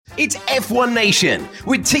It's F1 Nation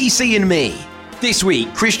with TC and me. This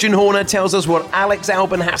week, Christian Horner tells us what Alex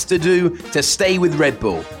Albon has to do to stay with Red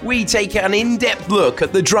Bull. We take an in-depth look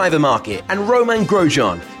at the driver market, and Romain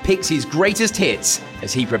Grosjean picks his greatest hits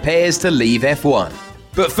as he prepares to leave F1.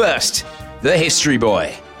 But first, the history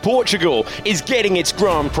boy. Portugal is getting its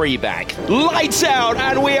Grand Prix back. Lights out,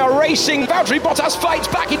 and we are racing. Valtteri Bottas fights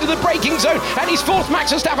back into the braking zone, and he's forced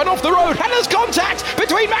Max Verstappen off the road. And there's contact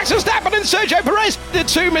between Max Verstappen and Sergio Perez. The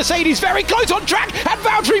two Mercedes very close on track, and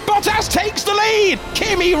Valtteri Bottas takes the lead.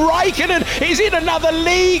 Kimi Raikkonen is in another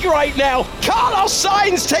league right now. Carlos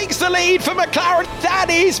Sainz takes the lead for McLaren. That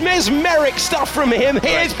is mesmeric stuff from him.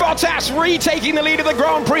 Here's Bottas retaking the lead of the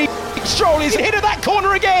Grand Prix. Stroll is hit at that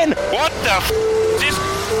corner again. What the is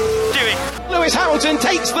doing? Lewis Hamilton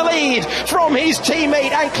takes the lead from his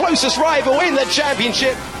teammate and closest rival in the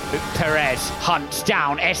championship. Perez hunts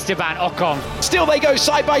down Esteban Ocon. Still they go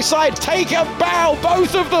side by side. Take a bow,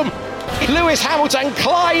 both of them. Lewis Hamilton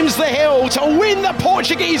climbs the hill to win the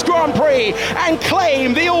Portuguese Grand Prix and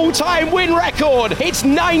claim the all-time win record. It's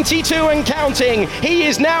 92 and counting. He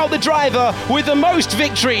is now the driver with the most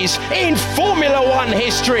victories in Formula One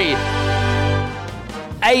history.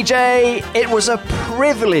 AJ, it was a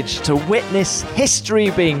privilege to witness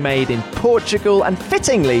history being made in Portugal, and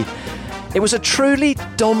fittingly, it was a truly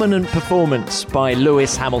dominant performance by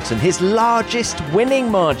Lewis Hamilton, his largest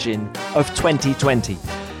winning margin of 2020.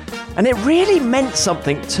 And it really meant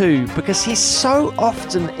something too, because he's so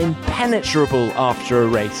often impenetrable after a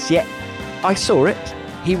race, yet I saw it.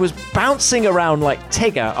 He was bouncing around like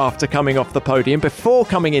Tigger after coming off the podium before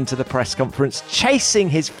coming into the press conference,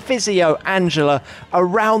 chasing his physio Angela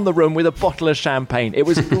around the room with a bottle of champagne. It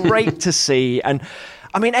was great to see. And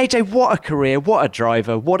I mean, AJ, what a career, what a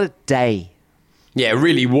driver, what a day. Yeah, it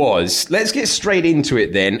really was. Let's get straight into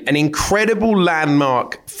it then. An incredible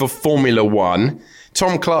landmark for Formula One.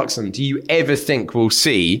 Tom Clarkson, do you ever think we'll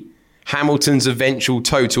see Hamilton's eventual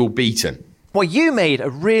total beaten? Well, you made a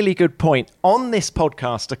really good point on this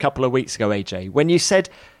podcast a couple of weeks ago, AJ, when you said,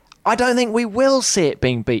 I don't think we will see it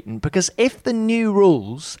being beaten, because if the new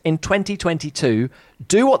rules in 2022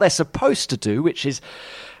 do what they're supposed to do, which is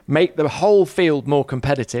make the whole field more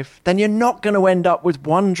competitive, then you're not going to end up with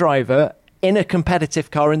one driver in a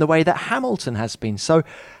competitive car in the way that Hamilton has been. So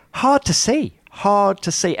hard to see.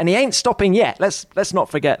 And he ain't stopping yet. Let's not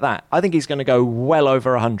forget that. I think he's going to go well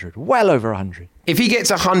over 100. If he gets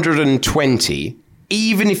 120,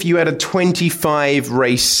 even if you had a 25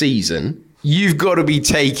 race season, you've got to be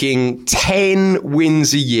taking 10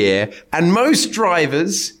 wins a year. And most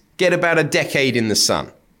drivers get about a decade in the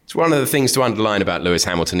sun. It's one of the things to underline about Lewis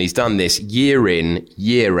Hamilton. He's done this year in,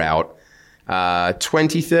 year out.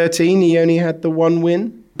 2013, he only had the one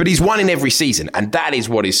win. But he's won in every season, and that is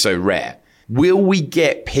what is so rare. Will we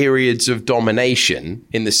get periods of domination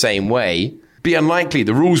in the same way? Be unlikely.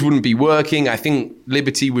 The rules wouldn't be working. I think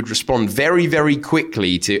Liberty would respond very, very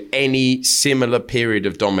quickly to any similar period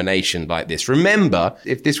of domination like this. Remember,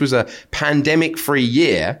 if this was a pandemic-free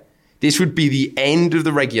year, this would be the end of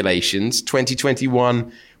the regulations.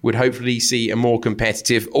 2021 would hopefully see a more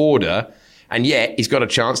competitive order. And yet, he's got a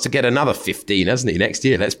chance to get another 15, hasn't he, next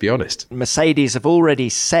year? Let's be honest. Mercedes have already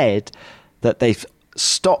said that they've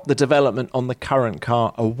stopped the development on the current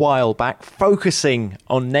car a while back, focusing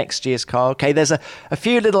on next year's car. Okay, there's a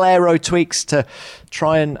few little aero tweaks to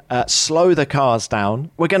try and slow the cars down.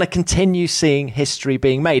 We're going to continue seeing history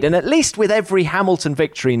being made. And at least with every Hamilton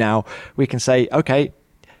victory now, we can say, okay,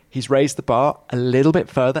 he's raised the bar a little bit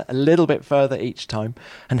further each time.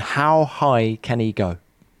 And how high can he go?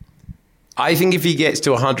 I think if he gets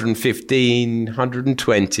to 115,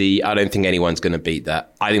 120, I don't think anyone's going to beat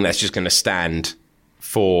that. I think that's just going to stand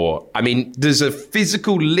for... I mean, there's a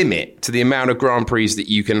physical limit to the amount of Grand Prix that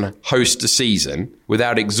you can host a season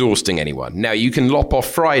without exhausting anyone. Now, you can lop off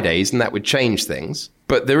Fridays and that would change things.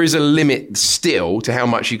 But there is a limit still to how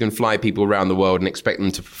much you can fly people around the world and expect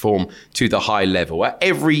them to perform to the high level at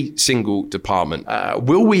every single department.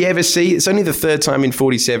 Will we ever see? It's only the third time in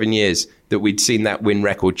 47 years that we'd seen that win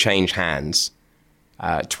record change hands.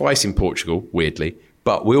 Twice in Portugal, weirdly.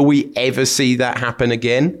 But will we ever see that happen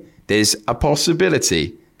again? There's a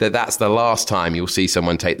possibility that that's the last time you'll see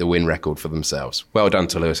someone take the win record for themselves. Well done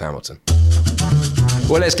to Lewis Hamilton.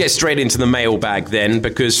 Well, let's get straight into the mailbag then,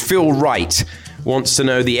 because Phil Wright wants to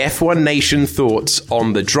know the F1 Nation thoughts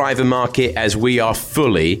on the driver market as we are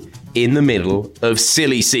fully in the middle of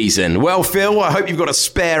silly season. Well, Phil, I hope you've got a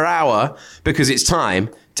spare hour, because it's time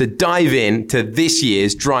to dive into this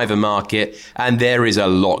year's driver market, and there is a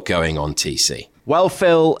lot going on, TC. Well,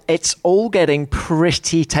 Phil, it's all getting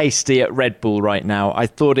pretty tasty at Red Bull right now. I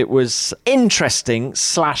thought it was interesting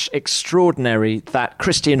 / extraordinary that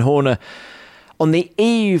Christian Horner, on the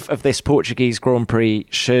eve of this Portuguese Grand Prix,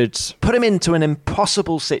 should put him into an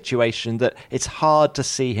impossible situation that it's hard to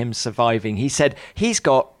see him surviving. He said he's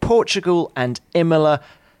got Portugal and Imola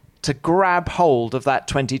to grab hold of that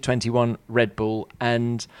 2021 Red Bull,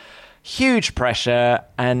 and huge pressure.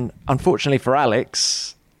 And unfortunately for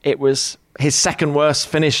Alex, it was his second worst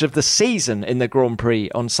finish of the season in the Grand Prix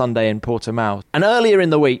on Sunday in Portimao. And earlier in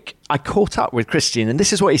the week, I caught up with Christian, and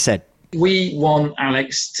this is what he said. We want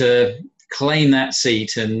Alex to claim that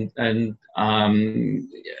seat and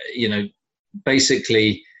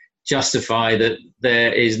basically justify that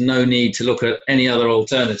there is no need to look at any other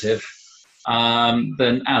alternative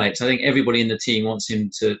than Alex. I think everybody in the team wants him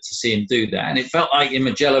to see him do that. And it felt like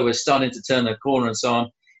Mugello was starting to turn the corner and so on.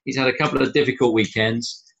 He's had a couple of difficult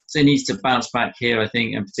weekends, so he needs to bounce back here, I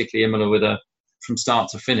think, and particularly Imola from start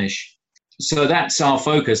to finish. So that's our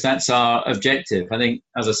focus. That's our objective. I think,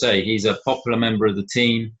 as I say, he's a popular member of the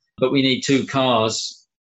team, but we need two cars,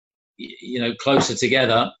 closer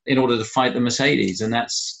together in order to fight the Mercedes. And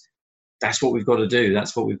that's what we've got to do.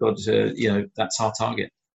 That's what we've got to, that's our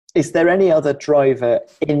target. Is there any other driver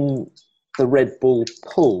in the Red Bull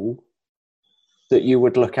pool that you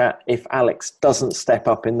would look at if Alex doesn't step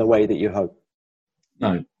up in the way that you hope?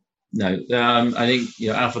 No. I think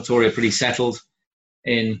AlphaTauri are pretty settled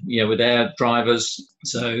in with their drivers.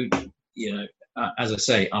 So as I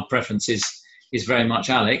say, our preference is very much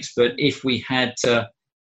Alex. But if we had to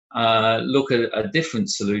look at a different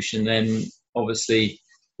solution, then obviously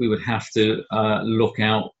we would have to look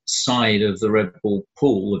outside of the Red Bull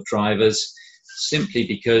pool of drivers, simply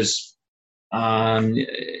because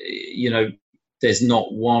there's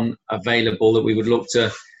not one available that we would look to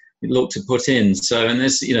put in. So, and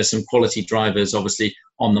there's some quality drivers obviously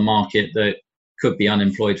on the market that could be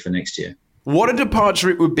unemployed for next year. What a departure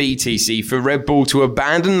it would be, TC, for Red Bull to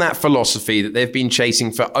abandon that philosophy that they've been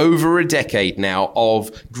chasing for over a decade now of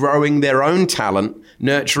growing their own talent,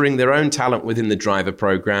 nurturing their own talent within the driver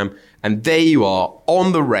program. And there you are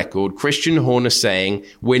on the record, Christian Horner saying,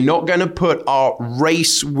 we're not going to put our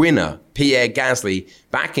race winner, Pierre Gasly,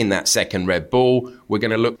 back in that second Red Bull. We're going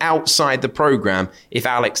to look outside the program if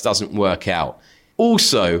Alex doesn't work out.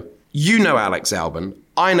 Also, Alex Albon.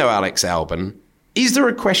 I know Alex Albon. Is there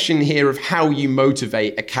a question here of how you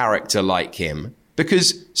motivate a character like him?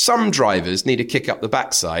 Because some drivers need a kick up the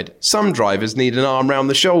backside. Some drivers need an arm round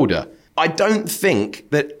the shoulder. I don't think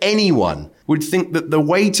that anyone would think that the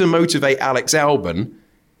way to motivate Alex Albon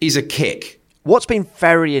is a kick. What's been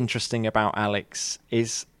very interesting about Alex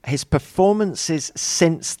is his performances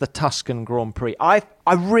since the Tuscan Grand Prix. I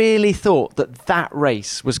really thought that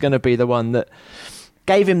race was going to be the one that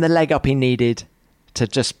gave him the leg up he needed to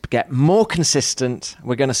just get more consistent.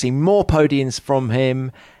 We're going to see more podiums from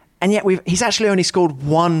him. And yet he's actually only scored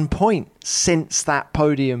 1 point since that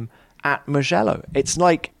podium at Mugello. It's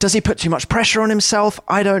like, does he put too much pressure on himself?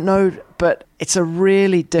 I don't know, but it's a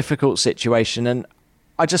really difficult situation. And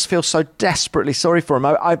I just feel so desperately sorry for him.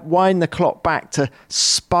 I wind the clock back to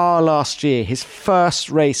Spa last year, his first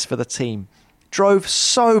race for the team. Drove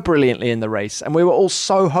so brilliantly in the race. And we were all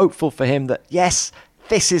so hopeful for him that, yes,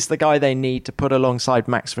 this is the guy they need to put alongside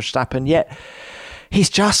Max Verstappen. Yet he's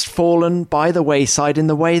just fallen by the wayside in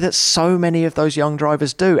the way that so many of those young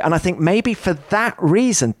drivers do. And I think maybe for that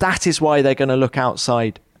reason, that is why they're going to look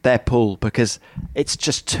outside their pool, because it's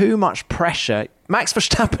just too much pressure. Max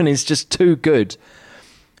Verstappen is just too good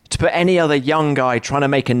to put any other young guy trying to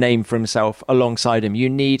make a name for himself alongside him. You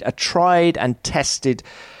need a tried and tested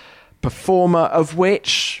performer, of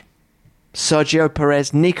which Sergio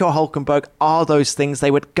Perez, Nico Hülkenberg are those things.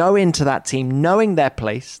 They would go into that team knowing their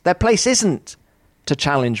place. Their place isn't to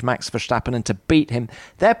challenge Max Verstappen and to beat him.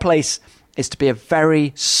 Their place is to be a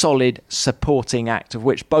very solid supporting act, of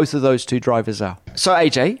which both of those two drivers are. So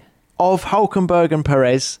AJ, of Hülkenberg and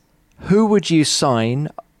Perez, who would you sign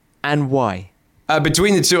and why?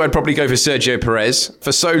 Between the two, I'd probably go for Sergio Perez.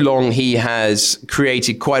 For so long, he has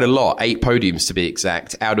created quite a lot, 8 podiums to be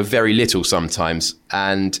exact, out of very little sometimes.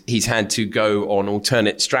 And he's had to go on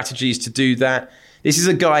alternate strategies to do that. This is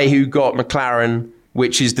a guy who got McLaren,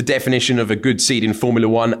 which is the definition of a good seat in Formula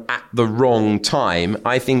One, at the wrong time.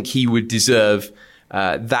 I think he would deserve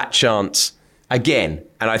that chance again,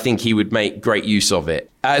 and I think he would make great use of it.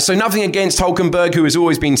 So nothing against Hülkenberg, who has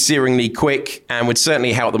always been searingly quick and would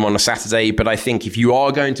certainly help them on a Saturday. But I think if you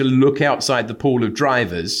are going to look outside the pool of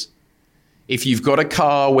drivers, if you've got a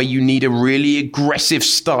car where you need a really aggressive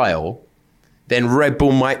style, then Red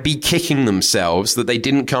Bull might be kicking themselves that they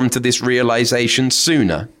didn't come to this realization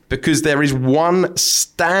sooner. because there is one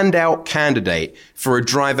standout candidate for a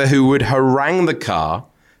driver who would harangue the car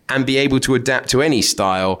and be able to adapt to any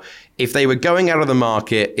style. If they were going out of the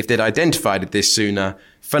market, if they'd identified it this sooner,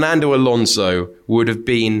 Fernando Alonso would have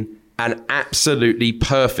been an absolutely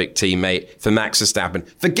perfect teammate for Max Verstappen.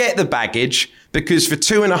 Forget the baggage, because for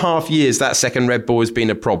 2.5 years, that second Red Bull has been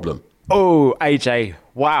a problem. Oh, AJ,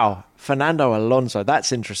 wow. Fernando Alonso,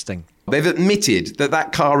 that's interesting. They've admitted that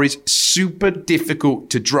that car is super difficult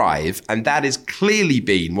to drive, and that has clearly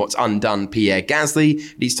been what's undone Pierre Gasly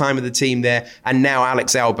at his time of the team there. And now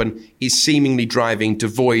Alex Albon is seemingly driving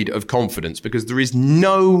devoid of confidence, because there is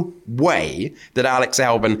no way that Alex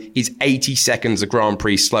Albon is 80 seconds a Grand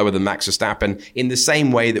Prix slower than Max Verstappen, in the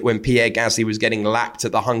same way that when Pierre Gasly was getting lapped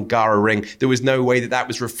at the Hungaroring, there was no way that that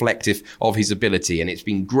was reflective of his ability. And it's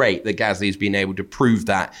been great that Gasly has been able to prove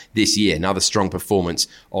that this year. Another strong performance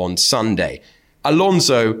on Sunday.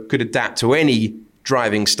 Alonso could adapt to any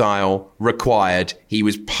driving style required. He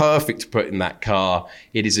was perfect to put in that car.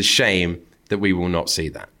 It is a shame that we will not see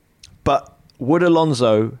that. But would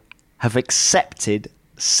Alonso have accepted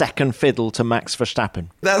second fiddle to Max Verstappen?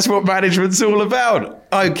 That's what management's all about.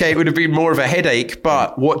 Okay, it would have been more of a headache,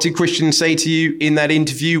 but what did Christian say to you in that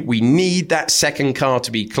interview? We need that second car to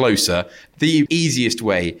be closer. The easiest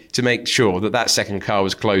way to make sure that that second car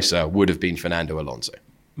was closer would have been Fernando Alonso.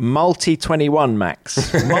 Multi-21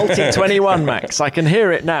 Max. Multi-21 Max. I can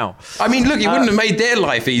hear it now. I mean, look, it wouldn't have made their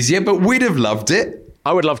life easier, but we'd have loved it.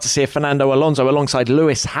 I would love to see a Fernando Alonso alongside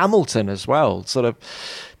Lewis Hamilton as well. Sort of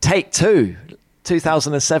take two,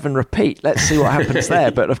 2007 repeat. Let's see what happens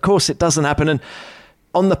there. But of course it doesn't happen. And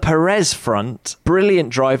on the Perez front, brilliant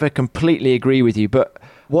driver, completely agree with you. But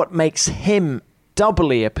what makes him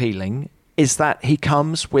doubly appealing is that he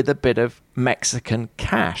comes with a bit of Mexican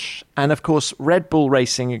cash. And of course, Red Bull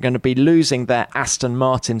Racing are going to be losing their Aston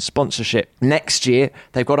Martin sponsorship next year.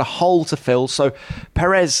 They've got a hole to fill. So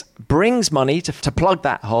Perez brings money to plug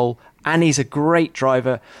that hole. And he's a great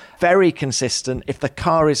driver, very consistent. If the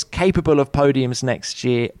car is capable of podiums next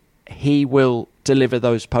year, he will deliver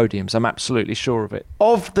those podiums. I'm absolutely sure of it.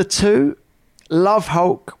 Of the two, love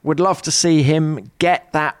Hulk, would love to see him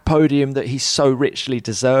get that podium that he so richly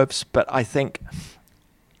deserves. But I think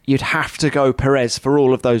you'd have to go Perez for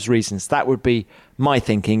all of those reasons. That would be my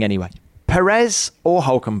thinking anyway. Perez or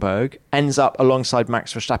Hülkenberg ends up alongside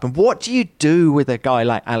Max Verstappen. What do you do with a guy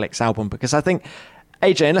like Alex Albon? Because I think,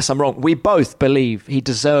 AJ, unless I'm wrong, we both believe he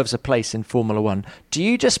deserves a place in Formula One. Do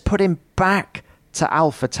you just put him back to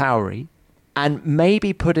AlphaTauri and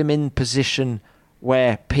maybe put him in position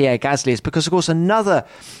where Pierre Gasly is? Because, of course, another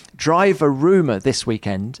driver rumour this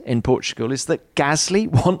weekend in Portugal is that Gasly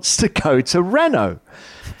wants to go to Renault.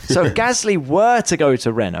 So if Gasly were to go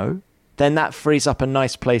to Renault, then that frees up a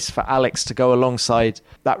nice place for Alex to go alongside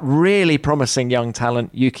that really promising young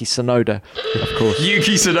talent, Yuki Tsunoda, of course.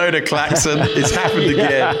 Yuki Tsunoda klaxon. It's happened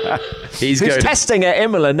again. Who's testing at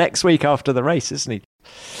Imola next week after the race, isn't he?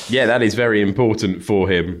 Yeah, that is very important for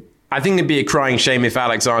him. I think it'd be a crying shame if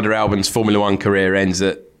Alexander Albon's Formula One career ends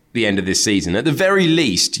at the end of this season. At the very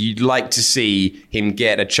least, you'd like to see him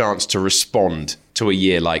get a chance to respond to a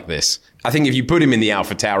year like this. I think if you put him in the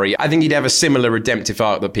AlphaTauri, I think he'd have a similar redemptive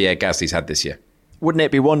arc that Pierre Gasly's had this year. Wouldn't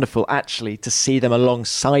it be wonderful, actually, to see them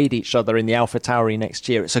alongside each other in the AlphaTauri next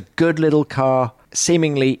year? It's a good little car,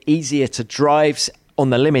 seemingly easier to drive,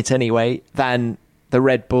 on the limit anyway, than the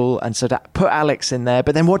Red Bull. And so to put Alex in there.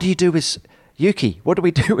 But then what do you do with Yuki? What do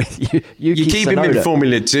we do with Yuki You keep Tsunoda? him in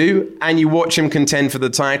Formula 2 and you watch him contend for the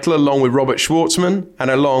title along with Robert Schwartzman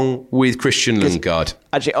and along with Christian Lundgaard.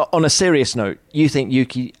 Actually, on a serious note, you think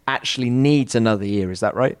Yuki actually needs another year, is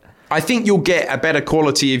that right? I think you'll get a better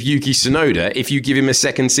quality of Yuki Tsunoda if you give him a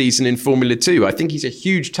second season in Formula 2. I think he's a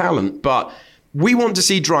huge talent, but we want to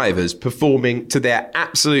see drivers performing to their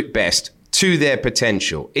absolute best, to their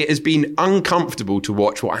potential. It has been uncomfortable to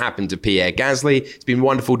watch what happened to Pierre Gasly. It's been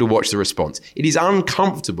wonderful to watch the response. It is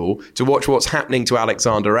uncomfortable to watch what's happening to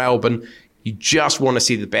Alexander Albon. You just want to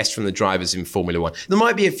see the best from the drivers in Formula One. There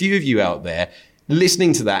might be a few of you out there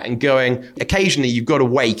listening to that and going, occasionally you've got to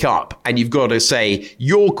wake up and you've got to say,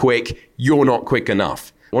 you're quick, you're not quick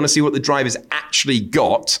enough. I want to see what the drivers actually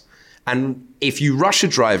got. And if you rush a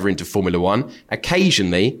driver into Formula One,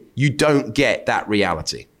 occasionally you don't get that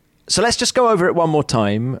reality. So let's just go over it one more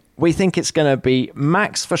time. We think it's going to be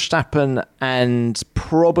Max Verstappen and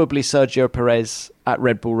probably Sergio Perez at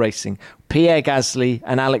Red Bull Racing, Pierre Gasly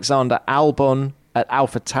and Alexander Albon at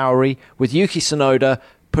AlphaTauri, with Yuki Tsunoda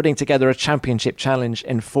putting together a championship challenge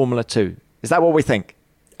in Formula 2. Is that what we think?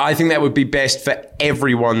 I think that would be best for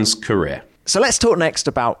everyone's career. So let's talk next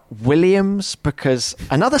about Williams, because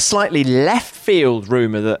another slightly left field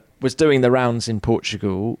rumour that was doing the rounds in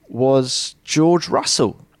Portugal was George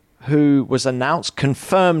Russell, who was announced,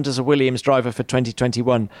 confirmed as a Williams driver for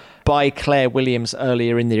 2021 by Claire Williams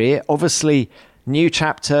earlier in the year. Obviously, new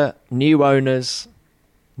chapter, new owners,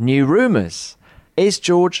 new rumours. Is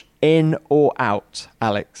George in or out,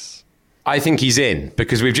 Alex? I think he's in,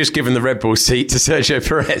 because we've just given the Red Bull seat to Sergio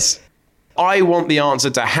Perez. I want the answer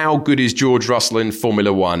to how good is George Russell in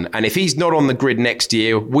Formula One. And if he's not on the grid next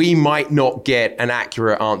year, we might not get an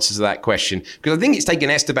accurate answer to that question. Because I think it's taken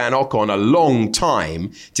Esteban Ocon a long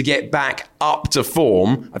time to get back up to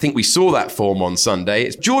form. I think we saw that form on Sunday.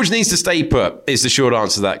 George needs to stay put, is the short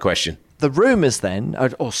answer to that question. The rumours then,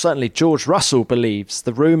 or certainly George Russell believes,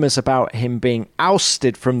 the rumours about him being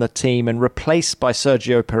ousted from the team and replaced by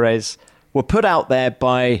Sergio Perez were put out there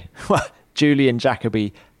by Julian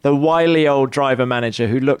Jacobi, the wily old driver manager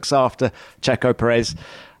who looks after Checo Perez.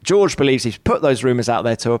 George believes he's put those rumours out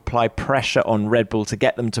there to apply pressure on Red Bull to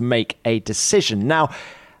get them to make a decision. Now,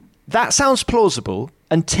 that sounds plausible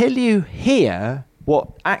until you hear what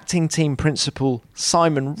acting team principal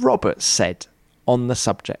Simon Roberts said on the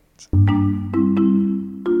subject.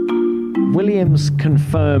 Williams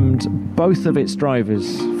confirmed both of its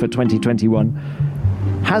drivers for 2021.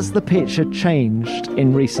 Has the picture changed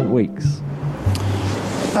in recent weeks?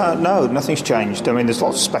 No, nothing's changed. I mean, there's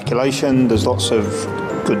lots of speculation. There's lots of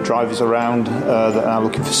good drivers around that are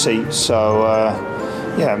looking for seats. So,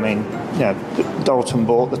 Dalton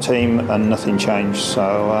bought the team and nothing changed.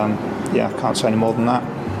 So, I can't say any more than that.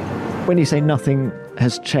 When you say nothing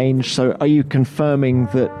has changed, so are you confirming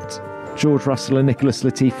that George Russell and Nicholas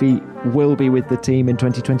Latifi will be with the team in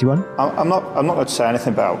 2021? I'm not going to say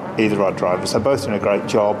anything about either of our drivers. They're both doing a great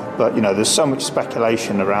job, but there's so much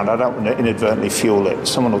speculation around. I don't want to inadvertently fuel it.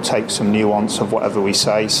 Someone will take some nuance of whatever we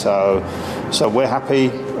say. So we're happy.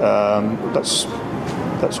 Let's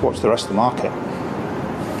watch the rest of the market.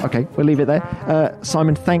 Okay, we'll leave it there.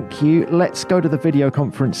 Simon, thank you. Let's go to the video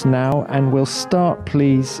conference now, and we'll start,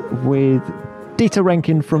 please, with Dieter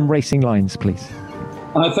Renken from Racing Lines, please.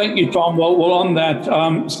 Thank you, Tom. Well, on that,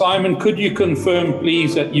 Simon, could you confirm,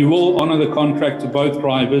 please, that you will honour the contract to both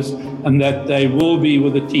drivers and that they will be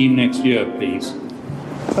with the team next year, please?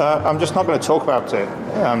 I'm just not going to talk about it.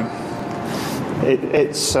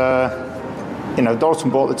 Dalton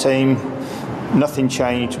bought the team. Nothing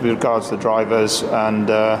changed with regards to the drivers, and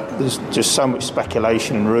there's just so much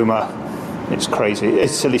speculation and rumour. It's crazy.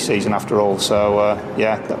 It's silly season after all. So,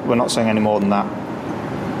 we're not saying any more than that.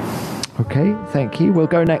 Okay, thank you. We'll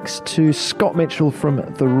go next to Scott Mitchell from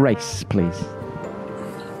The Race, please.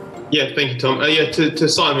 Yeah, thank you, Tom. To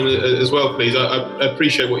Simon as well, please. I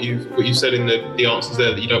appreciate what you said in the answers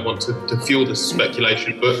there, that you don't want to fuel the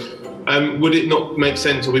speculation, but would it not make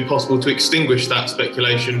sense or be possible to extinguish that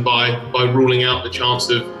speculation by ruling out the chance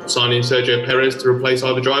of signing Sergio Perez to replace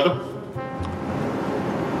either driver?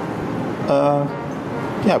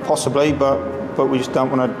 Possibly, but we just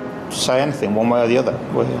don't want to say anything one way or the other.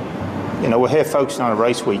 We're here focusing on a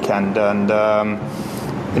race weekend, and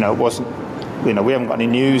it wasn't. We haven't got any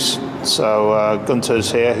news. So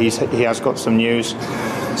Gunter's here. He has got some news.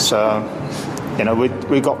 So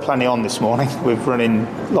we've got plenty on this morning. We're running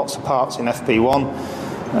lots of parts in FP1,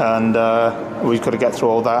 and we've got to get through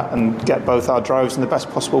all that and get both our drivers in the best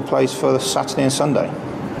possible place for Saturday and Sunday.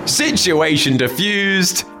 Situation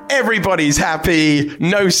diffused. Everybody's happy.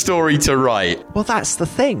 No story to write. Well, that's the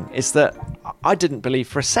thing, is that I didn't believe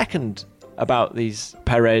for a second about these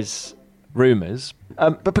Perez rumours.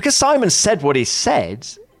 But because Simon said what he said,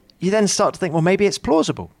 you then start to think, well, maybe it's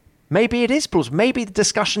plausible. Maybe it is plausible. Maybe the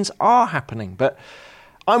discussions are happening. But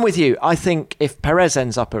I'm with you. I think if Perez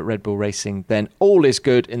ends up at Red Bull Racing, then all is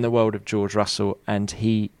good in the world of George Russell, and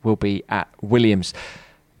he will be at Williams.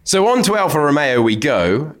 So on to Alfa Romeo we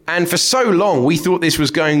go. And for so long, we thought this was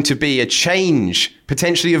going to be a change,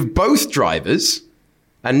 potentially, of both drivers.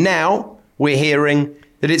 And now we're hearing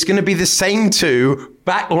that it's going to be the same two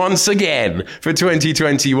back once again for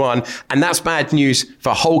 2021. And that's bad news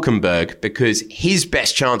for Hülkenberg, because his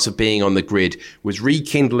best chance of being on the grid was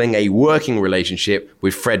rekindling a working relationship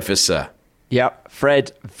with Fred Vasseur. Yep,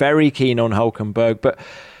 Fred, very keen on Hülkenberg. But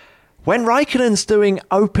when Raikkonen's doing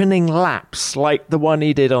opening laps like the one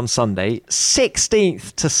he did on Sunday,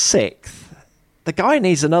 16th to 6th, the guy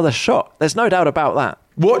needs another shot. There's no doubt about that.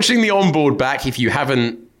 Watching the onboard back, if you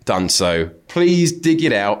haven't done so, please dig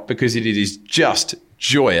it out, because it is just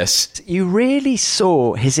joyous. You really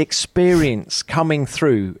saw his experience coming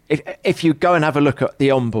through if you go and have a look at the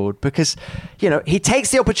onboard, because he takes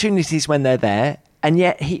the opportunities when they're there, and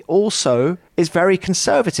yet he also is very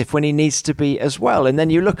conservative when he needs to be as well. And then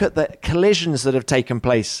you look at the collisions that have taken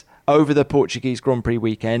place over the Portuguese Grand Prix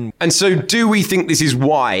weekend. And so do we think this is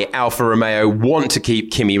why Alfa Romeo want to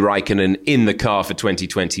keep Kimi Räikkönen in the car for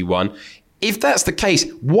 2021? If that's the case,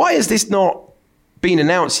 why has this not been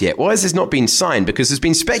announced yet? Why has this not been signed? Because there's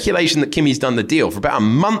been speculation that Kimi's done the deal for about a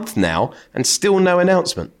month now and still no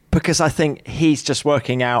announcement. Because I think he's just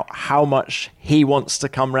working out how much he wants to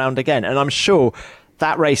come round again. And I'm sure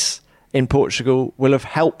that race in Portugal will have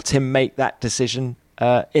helped him make that decision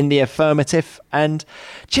in the affirmative. And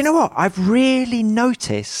do you know what? I've really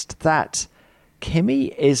noticed that Kimi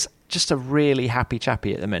is just a really happy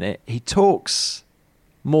chappy at the minute. He talks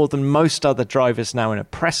more than most other drivers now in a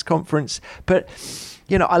press conference. But,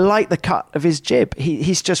 you know, I like the cut of his jib.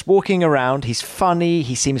 He's just walking around. He's funny.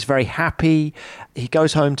 He seems very happy. He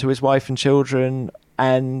goes home to his wife and children,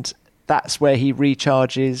 and that's where he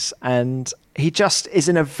recharges. And he just is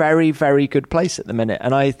in a very, very good place at the minute.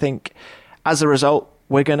 And I think as a result,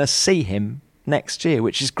 we're going to see him next year,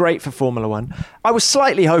 which is great for Formula One. I was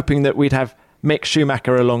slightly hoping that we'd have Mick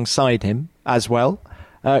Schumacher alongside him as well.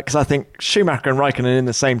 Because I think Schumacher and Raikkonen in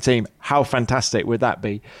the same team, how fantastic would that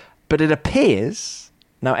be? But it appears,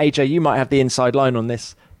 now AJ, you might have the inside line on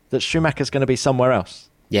this, that Schumacher's going to be somewhere else.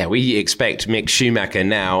 Yeah, we expect Mick Schumacher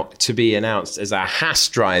now to be announced as a Haas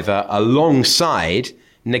driver alongside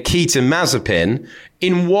Nikita Mazepin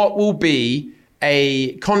in what will be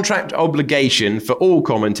a contract obligation for all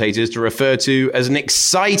commentators to refer to as an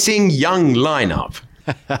exciting young lineup.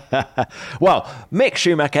 Well, Mick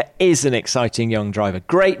Schumacher is an exciting young driver.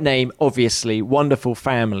 Great name, obviously, wonderful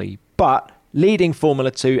family, but leading Formula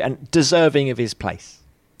 2 and deserving of his place.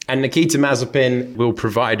 And Nikita Mazepin will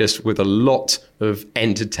provide us with a lot of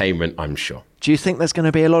entertainment, I'm sure. Do you think there's going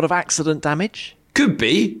to be a lot of accident damage? Could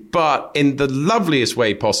be, but in the loveliest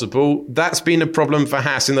way possible. That's been a problem for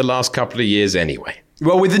Haas in the last couple of years anyway.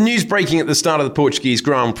 Well, with the news breaking at the start of the Portuguese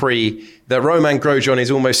Grand Prix that Romain Grosjean is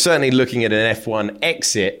almost certainly looking at an F1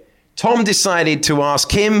 exit, Tom decided to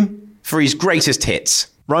ask him for his greatest hits.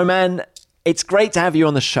 Romain, it's great to have you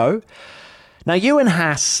on the show. Now, you and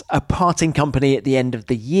Haas are parting company at the end of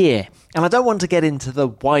the year, and I don't want to get into the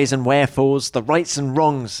whys and wherefores, the rights and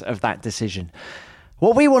wrongs of that decision.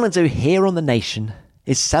 What we want to do here on The Nation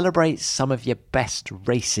is celebrate some of your best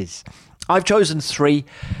races. I've chosen 3,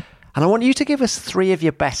 and I want you to give us 3 of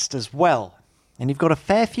your best as well. And you've got a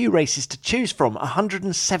fair few races to choose from,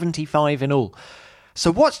 175 in all.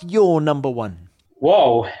 So what's your number 1?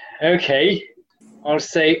 Whoa, okay. I'll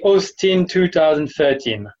say Austin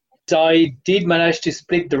 2013. I did manage to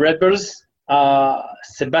split the Red Bulls.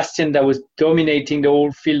 Sebastian, that was dominating the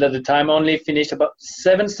whole field at the time, only finished about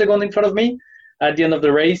 7 seconds in front of me at the end of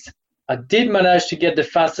the race. I did manage to get the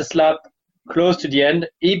fastest lap close to the end.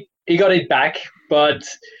 He got it back, but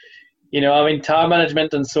time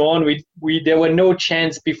management and so on, there were no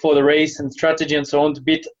chance before the race and strategy and so on to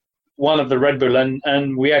beat one of the Red Bull,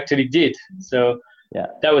 and we actually did. So yeah,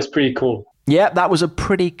 that was pretty cool. Yeah, that was a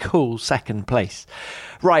pretty cool second place.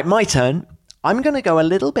 Right, my turn. I'm going to go a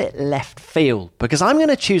little bit left field because I'm going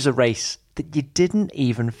to choose a race that you didn't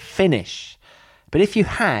even finish. But if you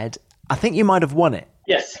had, I think you might have won it.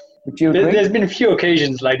 Yes. There's been a few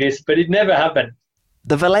occasions like this, but it never happened.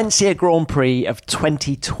 The Valencia Grand Prix of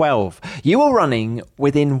 2012. You were running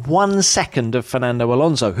within 1 second of Fernando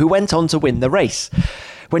Alonso, who went on to win the race,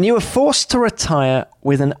 when you were forced to retire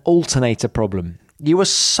with an alternator problem. You were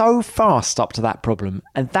so fast up to that problem,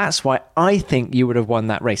 and that's why I think you would have won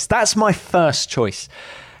that race. That's my first choice.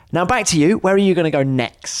 Now back to you. Where are you going to go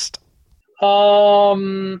next?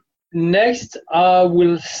 Next, I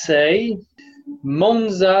will say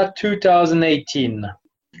Monza 2018.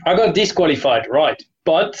 I got disqualified, right?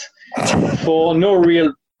 But for no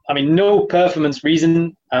performance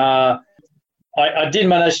reason, I did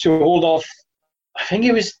manage to hold off. I think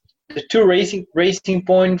it was the 2 Racing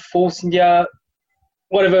Point, Force India,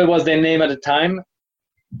 whatever was their name at the time.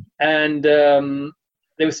 And there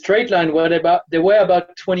was straight line where they were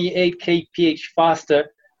about 28 kph faster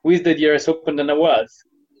with the DRS Open than I was.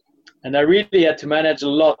 And I really had to manage a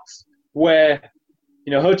lot where,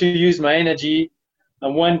 how to use my energy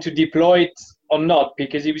and when to deploy it or not,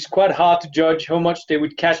 because it was quite hard to judge how much they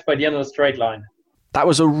would catch by the end of the straight line. That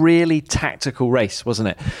was a really tactical race, wasn't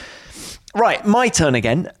it? Right, my turn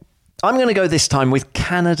again. I'm going to go this time with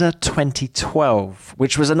Canada 2012,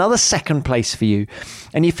 which was another second place for you.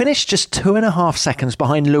 And you finished just 2.5 seconds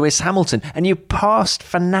behind Lewis Hamilton, and you passed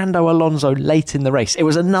Fernando Alonso late in the race. It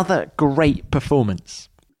was another great performance.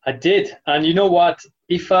 I did. And you know what?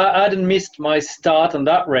 If I hadn't missed my start on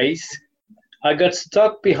that race, I got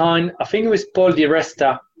stuck behind, I think it was Paul Di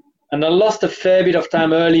Resta, and I lost a fair bit of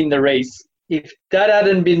time early in the race. If that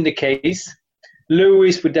hadn't been the case,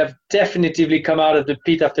 Lewis would have definitively come out of the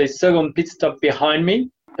pit after his second pit stop behind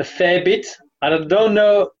me a fair bit. And I don't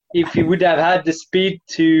know if he would have had the speed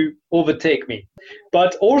to overtake me.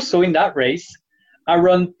 But also in that race, I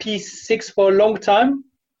ran P6 for a long time.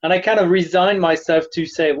 And I kind of resigned myself to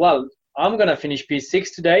say, well, I'm going to finish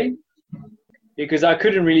P6 today because I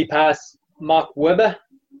couldn't really pass Mark Webber.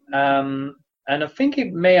 And I think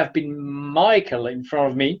it may have been Michael in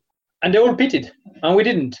front of me. And they all pitted, and we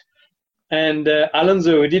didn't. And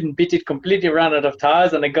Alonso didn't pit it, completely ran out of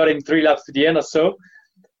tires, and I got him 3 laps to the end or so.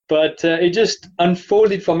 But it just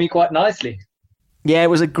unfolded for me quite nicely. Yeah, it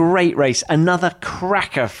was a great race. Another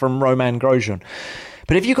cracker from Romain Grosjean.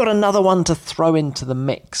 But if you've got another one to throw into the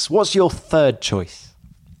mix, what's your third choice?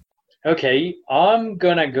 Okay, I'm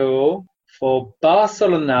going to go for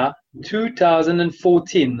Barcelona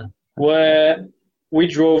 2014, where we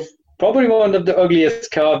drove probably one of the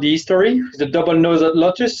ugliest cars of the history, the double nose at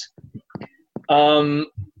Lotus.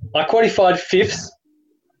 I qualified 5th.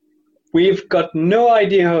 We've got no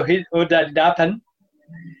idea how that happened.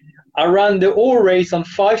 I ran the whole race on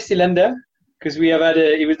 5-cylinder because we have had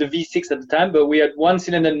it was the V6 at the time, but we had 1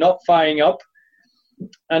 cylinder not firing up.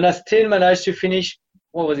 And I still managed to finish,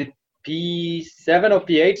 what was it, P7 or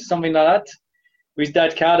P8, something like that, with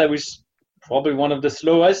that car that was probably one of the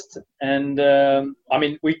slowest. And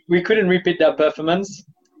we couldn't repeat that performance,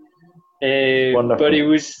 but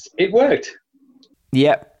it worked.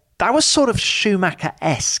 Yep. That was sort of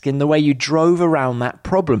Schumacher-esque in the way you drove around that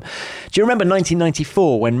problem. Do you remember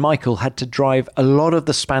 1994 when Michael had to drive a lot of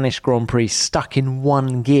the Spanish Grand Prix stuck in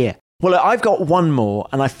one gear? Well, I've got one more,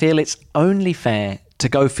 and I feel it's only fair to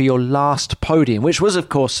go for your last podium, which was, of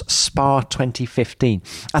course, Spa 2015.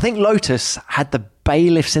 I think Lotus had the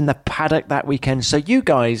bailiffs in the paddock that weekend, so you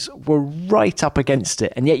guys were right up against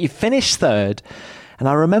it, and yet you finished third. And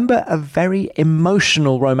I remember a very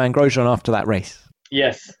emotional Romain Grosjean after that race.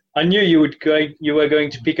 Yes. I knew you were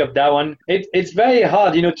going to pick up that one. It's very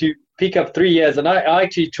hard, to pick up 3 years, and I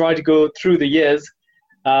actually try to go through the years,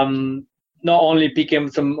 not only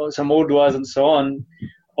picking some old ones and so on.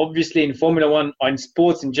 Obviously, in Formula One or in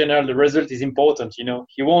sports in general, the result is important.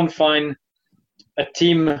 You won't find a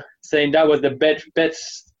team saying that was the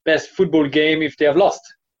best football game if they have lost.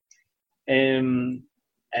 And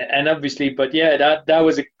obviously, but yeah, that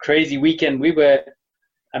was a crazy weekend.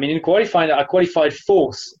 In qualifying, I qualified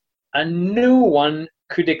 4th. And no one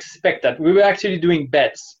could expect that. We were actually doing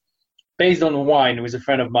bets based on wine with a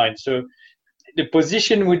friend of mine. So the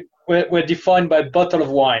position were defined by a bottle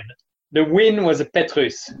of wine. The win was a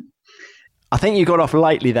Petrus. I think you got off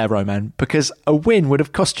lightly there, Romain, because a win would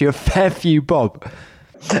have cost you a fair few bob.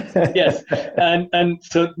 Yes. And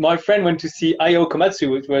so my friend went to see Ayo Komatsu,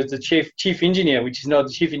 which was the chief engineer, which is now the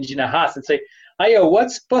chief engineer Haas, and say, Ayo,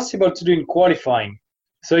 what's possible to do in qualifying?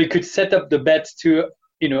 So he could set up the bet to,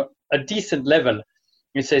 a decent level.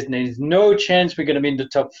 He says there's no chance we're going to be in the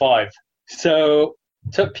top 5. So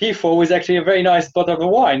P4 was actually a very nice bottle of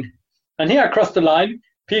wine. And here I crossed the line,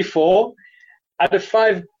 P4, at a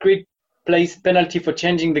 5-grid place penalty for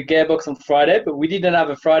changing the gearbox on Friday, but we didn't have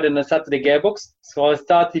a Friday and a Saturday gearbox. So I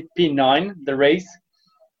started P9, the race.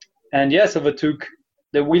 And yes, overtook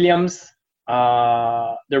the Williams,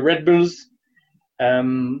 the Red Bulls,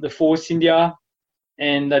 the Force India.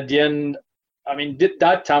 And at the end,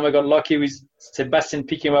 that time I got lucky with Sebastian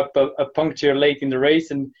picking up a puncture late in the race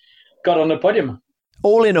and got on the podium.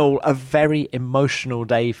 All in all, a very emotional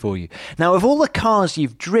day for you. Now, of all the cars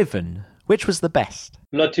you've driven, which was the best?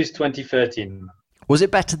 Lotus 2013. Was it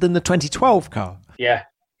better than the 2012 car? Yeah,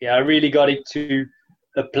 I really got it to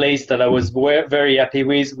a place that I was very happy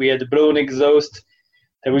with. We had a blown exhaust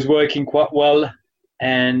that was working quite well.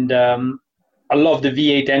 And I love the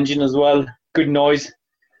V8 engine as well. Good noise.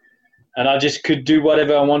 And I just could do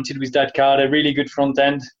whatever I wanted with that car. A really good front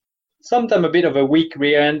end. Sometimes a bit of a weak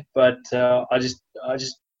rear end, but I just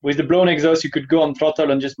with the blown exhaust, you could go on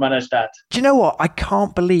throttle and just manage that. Do you know what? I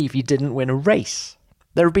can't believe you didn't win a race.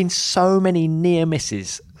 There have been so many near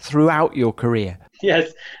misses throughout your career.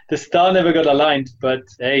 Yes, the star never got aligned, but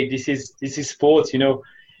hey, this is sports,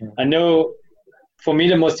 I know for me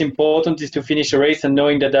the most important is to finish a race and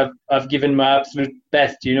knowing that I've given my absolute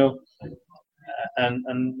best,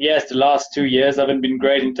 And yes, the last 2 years haven't been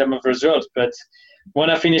great in terms of results, but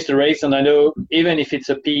when I finish the race and I know even if it's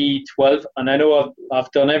a P12 and I know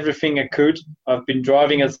I've done everything I could, I've been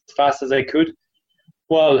driving as fast as I could,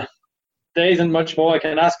 well, there isn't much more I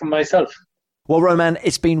can ask of myself. Well, Romain,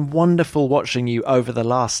 it's been wonderful watching you over the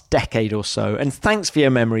last decade or so, and thanks for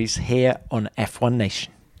your memories here on F1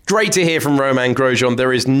 Nation. Great to hear from Romain Grosjean.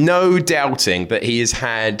 There is no doubting that he has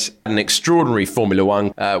had an extraordinary Formula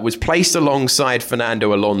One, was placed alongside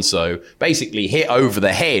Fernando Alonso, basically hit over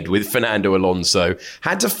the head with Fernando Alonso,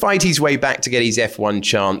 had to fight his way back to get his F1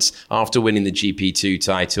 chance after winning the GP2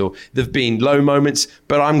 title. There have been low moments,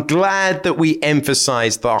 but I'm glad that we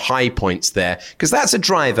emphasised the high points there, because that's a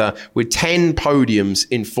driver with 10 podiums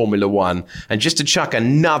in Formula One. And just to chuck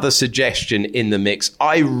another suggestion in the mix,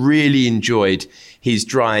 I really enjoyed his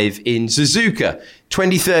drive in Suzuka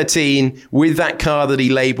 2013 with that car that he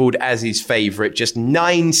labelled as his favourite. Just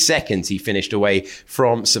 9 seconds he finished away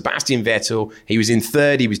from Sebastian Vettel. He was in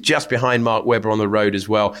third. He was just behind Mark Webber on the road as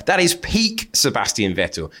well. That is peak Sebastian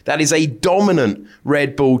Vettel. That is a dominant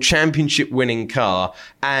Red Bull championship winning car.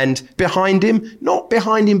 And behind him, not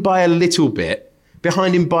behind him by a little bit,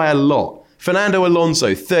 behind him by a lot, Fernando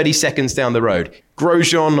Alonso 30 seconds down the road.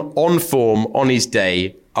 Grosjean on form on his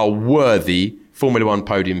day, a worthy Formula One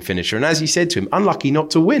podium finisher. And as you said to him, unlucky not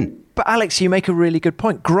to win. But Alex, you make a really good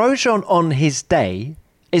point. Grosjean on his day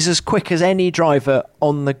is as quick as any driver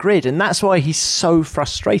on the grid. And that's why he's so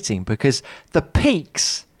frustrating, because the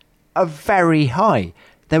peaks are very high.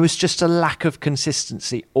 There was just a lack of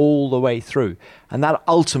consistency all the way through. And that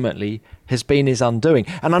ultimately has been his undoing.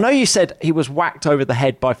 And I know you said he was whacked over the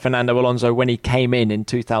head by Fernando Alonso when he came in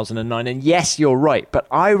 2009. And yes, you're right. But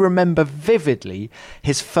I remember vividly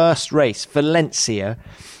his first race, Valencia.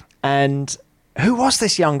 And who was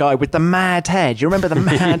this young guy with the mad hair? Do you remember the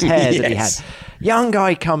mad hair that he had? Young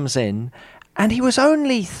guy comes in and he was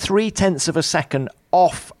only 0.3 of a second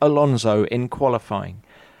off Alonso in qualifying.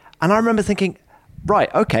 And I remember thinking,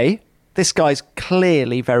 right, okay, this guy's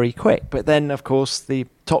clearly very quick. But then, of course, the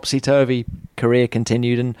topsy-turvy career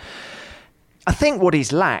continued. And I think what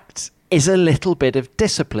he's lacked is a little bit of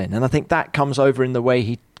discipline. And I think that comes over in the way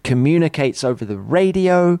he communicates over the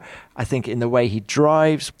radio. I think in the way he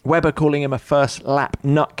drives. Webber calling him a first lap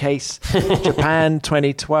nutcase. Japan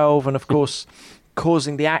 2012. And, of course,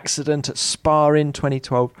 causing the accident at Spa in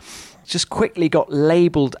 2012. Just quickly got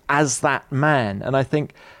labelled as that man. And I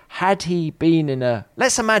think, had he been in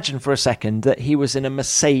let's imagine for a second that he was in a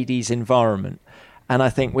Mercedes environment, and I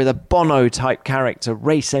think with a Bono type character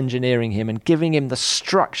race engineering him and giving him the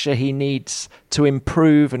structure he needs to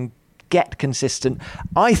improve and get consistent,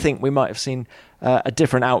 I think we might have seen a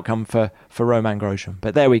different outcome for Romain Grosjean.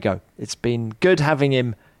 But there we go. It's been good having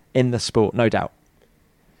him in the sport, no doubt.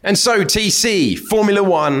 And so TC, Formula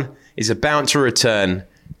One is about to return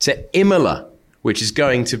to Imola, which is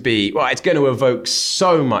going to be, well, it's going to evoke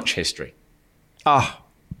so much history.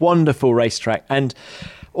 Wonderful racetrack. And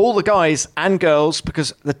all the guys and girls,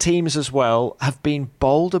 because the teams as well, have been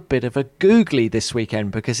bowled a bit of a googly this weekend,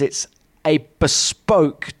 because it's a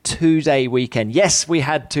bespoke 2-day weekend. Yes, we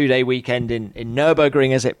had 2-day weekend in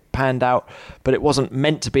Nürburgring as it panned out, but it wasn't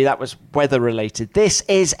meant to be. That was weather related. This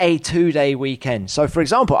is a 2-day weekend. So, for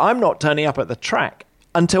example, I'm not turning up at the track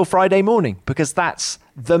until Friday morning, because that's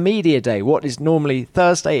the media day. What is normally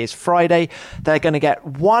Thursday is Friday. They're going to get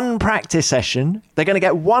one practice session. They're going to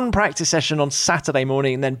get one practice session on Saturday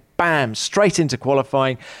morning, and then bam, straight into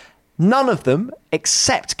qualifying. None of them,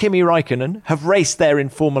 except Kimi Räikkönen, have raced there in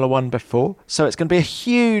Formula One before. So it's going to be a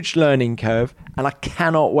huge learning curve, and I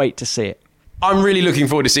cannot wait to see it. I'm really looking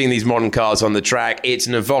forward to seeing these modern cars on the track. It's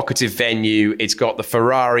an evocative venue. It's got the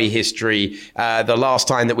Ferrari history. The last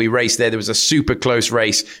time that we raced there was a super close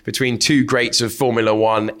race between two greats of Formula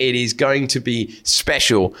One. It is going to be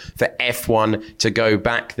special for F1 to go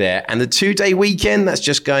back there. And the 2-day weekend, that's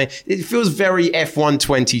just going, it feels very F1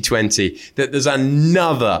 2020, that there's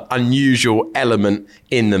another unusual element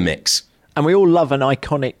in the mix. And we all love an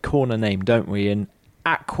iconic corner name, don't we? And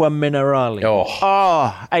Aqua Minerale.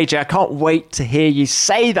 AJ, I can't wait to hear you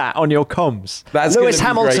say that on your comms. That's going to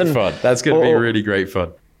be great fun. That's going to be really great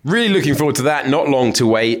fun. Really looking forward to that. Not long to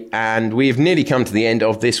wait. And we've nearly come to the end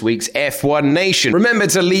of this week's F1 Nation. Remember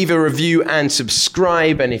to leave a review and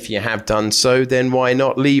subscribe. And if you have done so, then why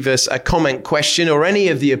not leave us a comment, question, or any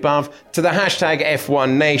of the above to the hashtag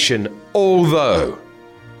F1 Nation. Although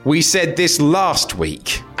we said this last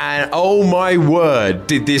week, and oh my word,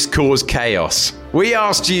 did this cause chaos. We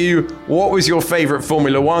asked you, what was your favourite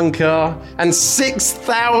Formula One car? And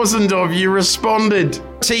 6,000 of you responded.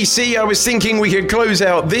 TC, I was thinking we could close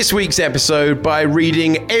out this week's episode by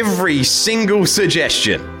reading every single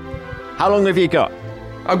suggestion. How long have you got?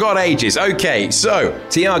 I've got ages. Okay, so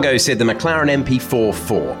Tiago said the McLaren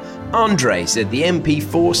MP4-4. Andre said the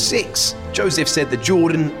MP4-6. Joseph said the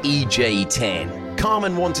Jordan EJ10.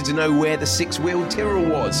 Carmen wanted to know where the 6-wheel Tyrrell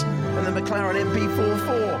was. And the McLaren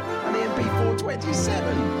MP4-4 and the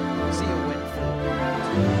MP4-27. See you when